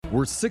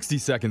We're 60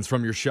 seconds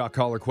from your shot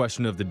caller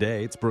question of the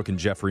day. It's Brooke and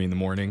Jeffrey in the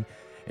morning.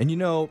 And you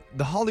know,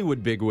 the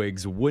Hollywood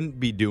bigwigs wouldn't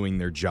be doing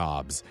their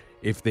jobs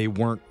if they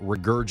weren't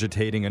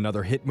regurgitating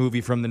another hit movie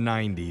from the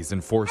 90s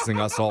and forcing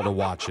us all to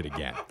watch it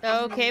again.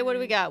 Okay, what do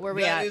we got? Where are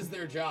we at? That is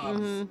their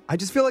jobs. I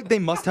just feel like they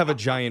must have a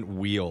giant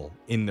wheel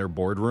in their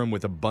boardroom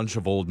with a bunch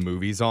of old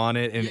movies on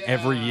it, and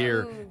every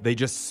year they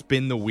just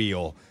spin the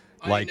wheel.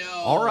 Like, know.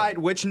 all right,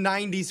 which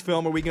 90s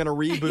film are we going to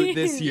reboot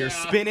this year?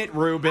 Spin it,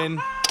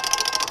 Ruben.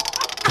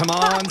 Come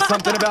on,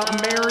 something about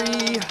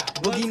Mary,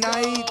 Boogie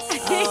Nights.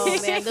 Oh,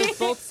 man, those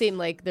both seem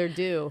like they're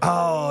due.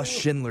 Oh,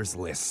 Schindler's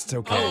List.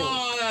 Okay.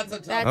 Oh, that's a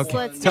tough That's- one.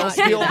 let's Tell not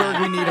do Spielberg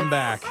that. we need him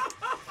back.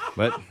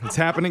 But it's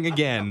happening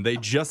again. They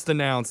just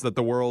announced that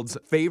the world's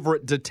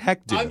favorite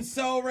detective I'm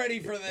so ready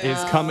for this.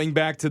 is coming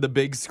back to the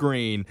big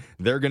screen.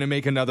 They're going to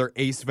make another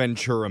Ace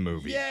Ventura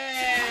movie.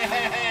 Yeah!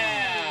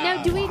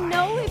 Now, do we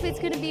know if it's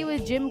going to be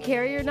with Jim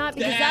Carrey or not?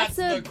 Because that's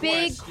a the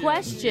big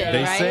question,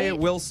 They right? say it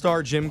will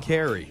star Jim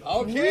Carrey.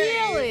 Okay.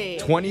 Really?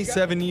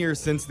 27 years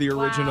since the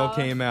original Wow.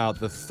 came out,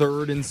 the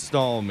third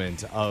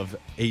installment of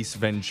Ace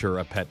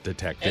Ventura: Pet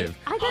Detective.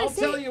 I gotta I'll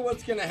say, tell you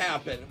what's gonna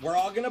happen. We're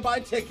all gonna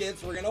buy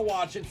tickets. We're gonna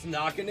watch. It's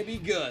not gonna be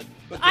good,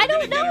 but they're I gonna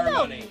don't get our know, though.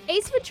 money.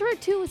 Ace Ventura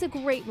 2 was a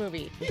great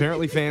movie.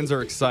 Apparently fans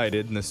are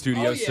excited, and the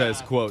studio Oh, yeah.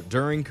 says, quote,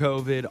 during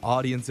COVID,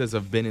 audiences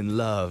have been in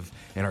love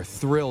and are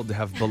thrilled to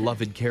have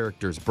beloved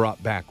characters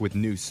brought back with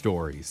new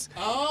stories.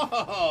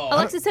 Oh.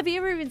 Alexis, have you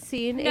ever even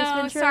seen Ace No,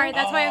 Ventura? sorry,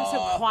 that's why I'm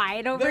so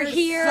quiet over they're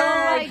here. so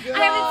I good.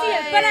 haven't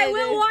seen it, but I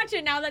will watch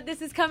it now that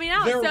this is coming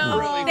out. They're so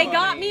really they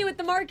got funny. me with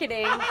the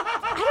marketing.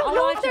 I don't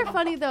know if they're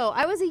funny, though.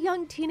 I was a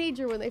young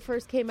teenager when they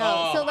first came out.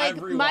 Oh, So, like,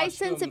 I've my rewatched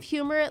sense them. of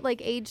humor at,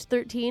 like, age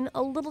 13,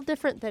 a little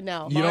different than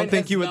now. You Mine don't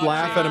think has you would not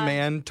laugh at a changed.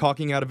 man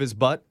talking out of his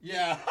butt?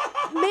 Yeah.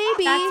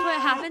 Maybe. That's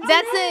what happens.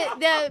 That's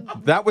the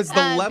That was the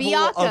level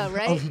Bianca, of,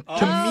 right? of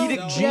comedic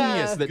Oh,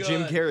 genius so that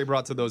Jim good. Carrey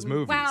brought to those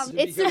movies. Wow.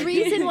 It's the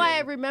reason why I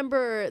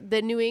remember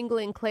the New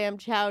England clam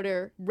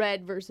chowder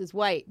red versus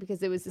white,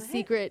 because it was a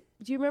secret.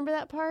 Do you remember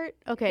that part?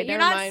 Okay, You're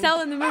never not mind.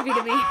 selling the movie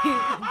to me.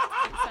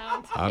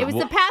 It was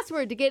well, the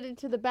password to get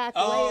into the back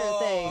layer thing.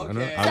 Oh, I don't-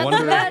 okay. I Is that wonder-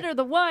 the red or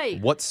the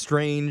white? What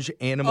strange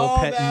animal Oh,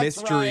 pet that's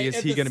mystery right. is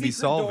At he the going to be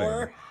secret solving?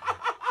 door.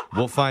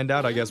 We'll find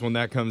out, I guess, when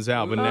that comes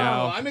out. But Oh,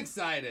 now, I'm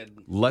excited.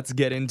 let's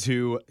get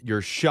into your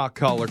shock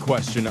collar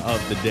question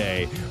of the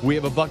day. We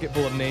have a bucket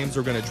full of names.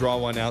 We're going to draw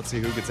one out, see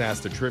who gets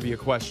asked a trivia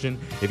question.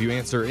 If you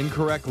answer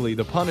incorrectly,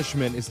 the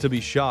punishment is to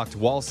be shocked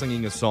while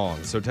singing a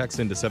song. So text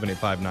into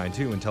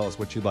 78592 and tell us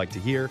what you'd like to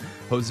hear.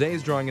 Jose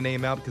is drawing a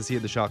name out because he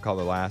had the shock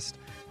collar last.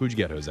 Who'd you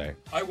get, Jose?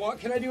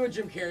 Can I do a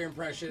Jim Carrey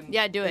impression?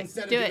 Yeah, do it.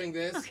 Instead Do of it. doing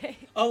this. Okay.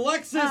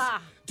 Alexis,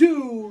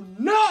 do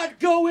not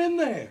go in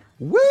there.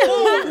 Woo!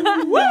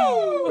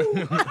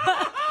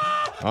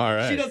 All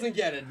right. She doesn't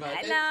get it, but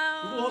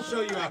No. we'll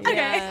show you after.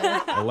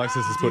 Yeah.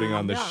 Alexis is putting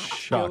on the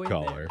shock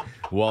collar.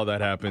 While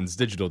that happens,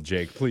 Digital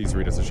Jake, please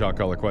read us a shock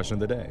collar question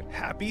of the day.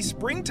 Happy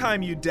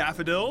springtime, you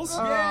daffodils!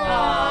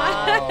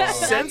 Oh.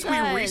 Since we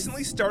Yes.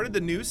 recently started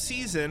the new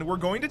season, we're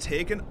going to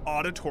take an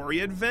auditory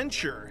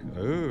adventure.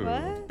 Ooh.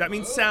 That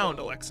means sound,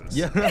 Alexis.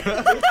 Yeah.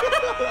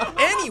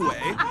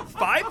 Anyway,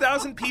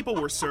 5,000 people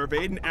were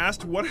surveyed and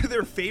asked what are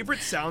their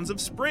favorite sounds of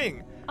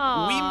spring.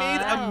 We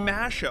made a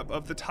mashup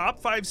of the top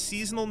 5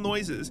 seasonal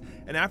noises,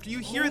 and after you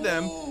hear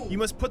them, you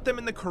must put them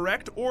in the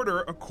correct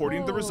order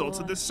according to the results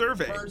of this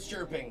survey. Birds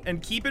chirping.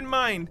 And keep in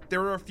mind,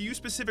 there are a few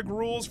specific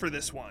rules for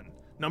this one.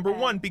 Number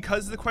 1,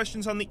 because the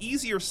question's on the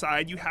easier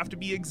side, you have to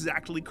be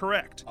exactly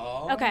correct.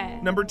 Okay.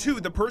 Number 2,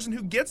 the person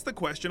who gets the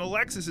question,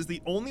 Alexis, is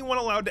the only one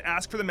allowed to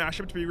ask for the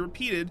mashup to be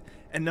repeated.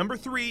 And number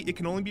 3, it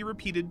can only be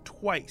repeated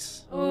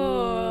twice. Ooh.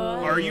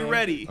 Are you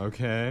ready?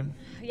 Okay.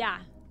 Yeah.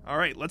 All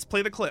right, let's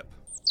play the clip.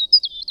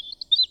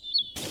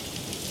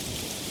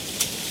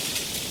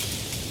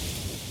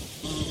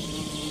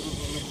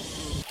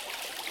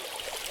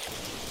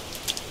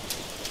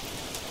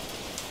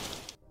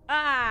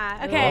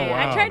 Okay. Oh,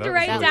 wow, I tried that to was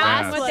write really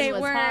down fast. what they That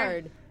one was were.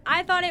 hard.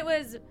 I thought it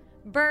was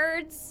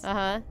birds,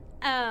 Uh-huh.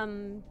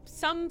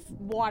 some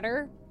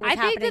water. Was I think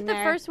that happening the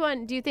there. first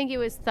one, do you think it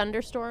was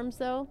thunderstorms,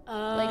 though?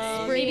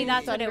 Like spring maybe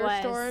that's what it was.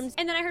 thunderstorms?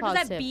 And then I heard was that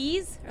Positive.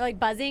 bees or like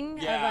buzzing?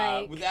 Yeah,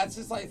 Of like, that's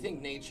just I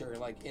think nature,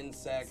 like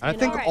insects. I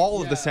think Alright.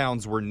 all of the Yeah.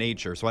 sounds were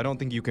nature, so I don't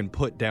think you can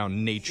put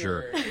down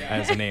nature Sure, yeah.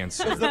 as an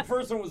answer. Because the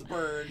first one was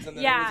birds, and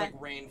then Yeah. it was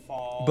like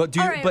rainfall. But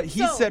Alright, but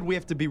he so- said we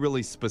have to be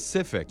really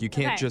specific. You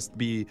can't Okay. just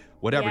be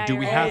whatever. Yeah, Do you're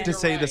we right. have to You're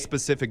say the right.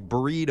 specific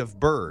breed of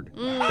bird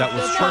that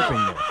was chirping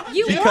there?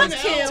 You because want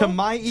to. to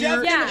my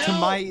ear, Yeah. to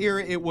my ear,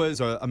 it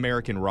was a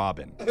American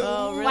robin.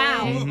 Oh, really?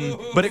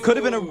 Wow. But it could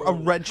have been a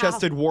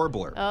red-chested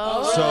warbler.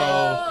 Oh.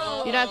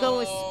 So You're not going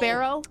with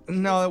sparrow?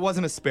 no, it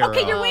wasn't a sparrow.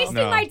 Okay, you're wasting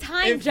No. my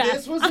time, if Jeff.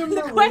 this was a on the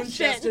maroon question.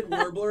 chested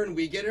warbler and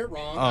we get it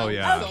wrong, Oh, I'm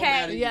yeah. so Okay.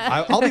 mad at you.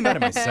 Yeah. I'll be mad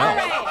at myself. All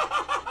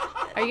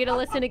right. Are you going to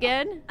listen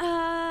again?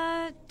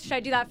 Should I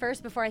do that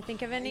first before I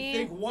think of any?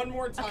 Think one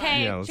more time.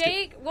 Okay, Yeah, let's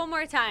Jake, one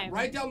more time.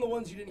 Write down the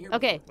ones you didn't hear.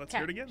 Okay. Let's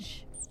hear it again.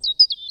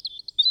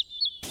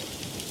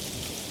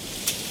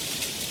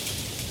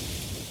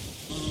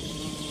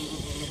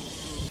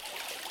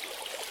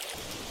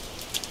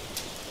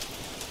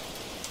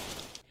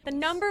 The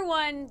number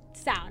one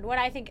sound, what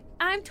I think,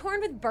 I'm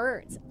torn with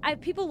birds.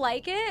 People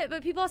like it,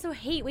 but people also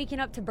hate waking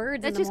up to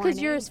birds That's in the just because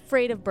morning. you're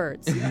afraid of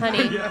birds,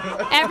 honey.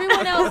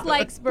 Everyone else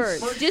likes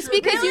birds. Just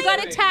because you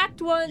got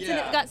attacked once and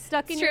Yeah. it got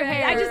stuck in True. your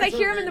hair. I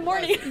hear them in the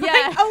morning.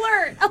 Yeah.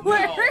 Like,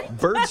 alert.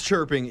 Birds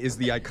chirping is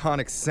the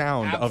iconic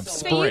sound of Absolutely.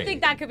 spring. So you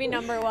think that could be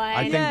number one?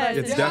 I think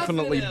it's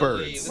definitely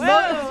birds.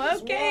 Whoa,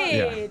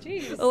 okay.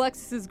 Jeez.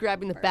 Alexis is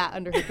grabbing the bat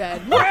under her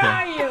bed. Where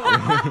are you?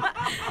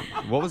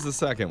 What was the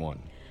second one?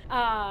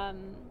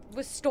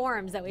 Was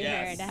storms that we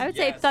Yes. heard. I would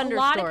say Yes. A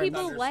thunderstorms. lot of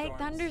people Thunderstorms. like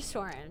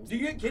thunderstorms.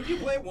 Can you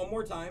play it one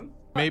more time?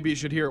 Maybe you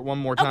should hear it one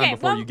more time Okay,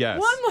 before you guess.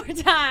 one more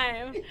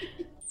time.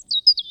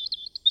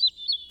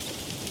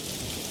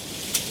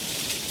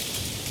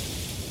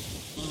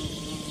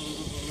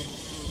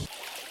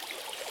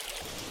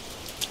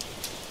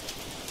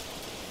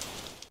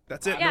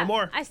 That's it. Yeah, No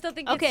more. I still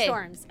think Okay. it's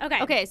storms.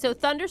 Okay. Okay, so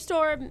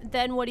thunderstorm,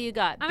 then what do you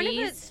got? I'm gonna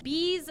Bees? put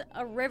bees,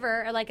 a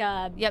river, or like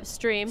a Yep,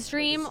 stream.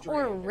 stream,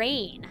 or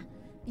rain.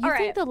 You All think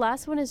right. the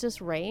last one is just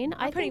rain?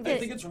 I putting think I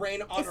think it's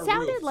rain on it a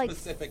sounded roof like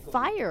specifically.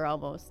 fire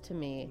almost to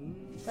me.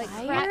 Like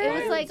Fire? it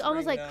was like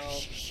almost like.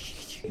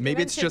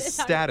 Maybe it's just It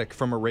sounded- static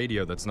from a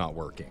radio that's not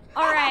working.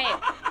 All right.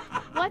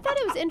 Well, I thought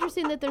it was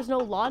interesting that there's no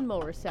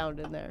lawnmower sound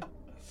in there.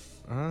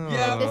 Oh.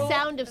 Yeah, The well,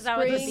 sound of Is that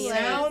what spring. The the like-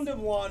 sound of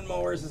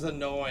lawnmowers is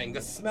annoying.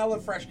 The smell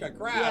of fresh cut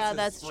grass. Yeah, is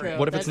that's spring. true.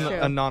 What if That's it's true.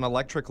 a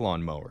non-electric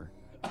lawnmower?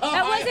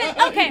 That wasn't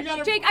You okay.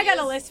 gotta Jake, I got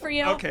a guess. list for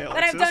you Okay, that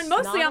I've Alexis. done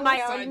mostly on my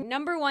Non-electric. own.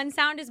 Number one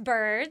sound is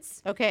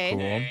birds. Okay.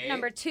 Cool.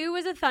 Number two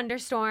was a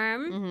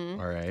thunderstorm.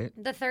 Mm-hmm. All right.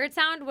 The third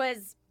sound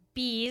was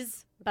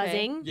bees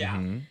buzzing. Yeah.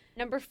 Mhm.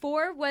 Number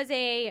four was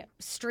a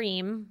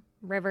stream,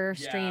 river,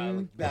 Yeah, stream,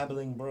 like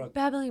Babbling Brook.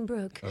 babbling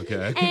brook.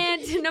 Okay.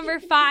 And number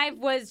five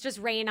was just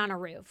rain on a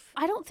roof.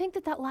 I don't think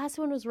that last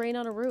one was rain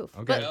on a roof.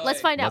 Okay. But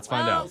let's find out. Let's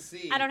find out.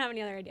 See. I don't have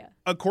any other idea.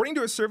 According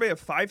to a survey of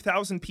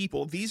 5,000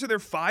 people, these are their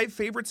 5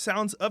 favorite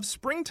sounds of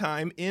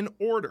springtime in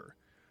order.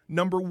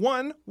 Number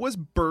 1 was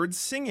birds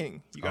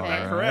singing. You got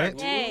that All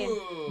correct. right. Hey.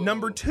 Ooh.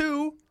 Number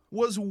 2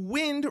 was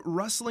wind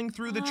rustling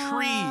through the trees.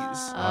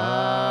 Oh,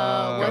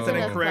 Got that wasn't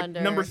a incorrect.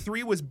 thunder. Number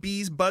 3 was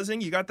bees buzzing.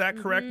 You got that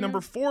correct.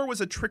 Number 4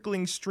 was a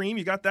trickling stream.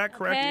 You got that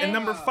correct. Okay. And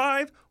number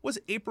 5 was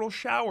April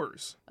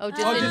showers. Oh,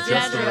 just Oh, in just the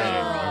general.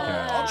 rain.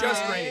 Okay.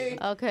 Just raining.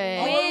 Okay.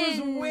 Oh, it was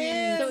Wind.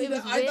 wind. So it was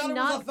I thought wind, it was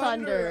not a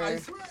thunder. thunder. I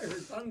swear I heard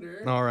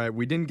thunder. All right,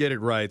 we didn't get it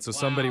right, so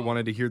somebody Wow.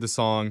 wanted to hear the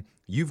song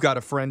 "You've Got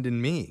a Friend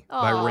in Me"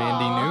 by Aw.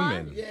 Randy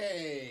Newman.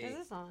 Yay. Where's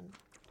this on?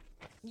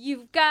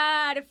 You've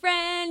got a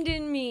friend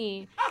in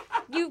me.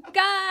 You've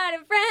got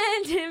a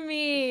friend in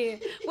me.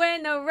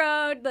 When the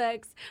road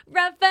looks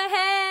rough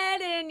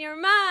ahead and you're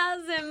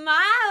miles and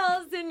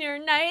miles and you're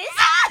nice.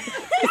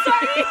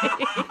 Sorry.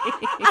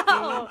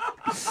 Oh.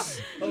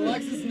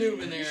 Alexis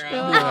Newman era.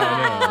 Yeah,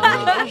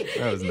 I know.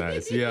 That was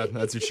nice. Yeah,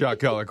 that's your shot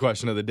collar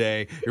question of the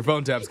day. Your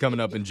phone tap's coming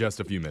up in just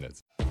a few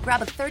minutes.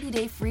 Grab a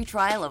 30-day free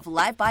trial of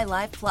Live by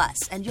Live Plus,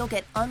 and you'll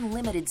get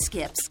unlimited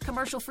skips,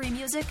 commercial-free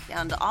music,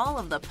 and all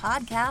of the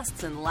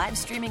podcasts and live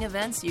streaming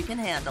events you can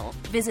handle.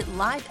 Visit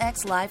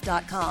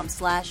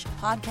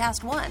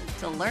livexlive.com/podcast1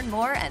 to learn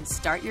more and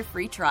start your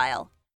free trial.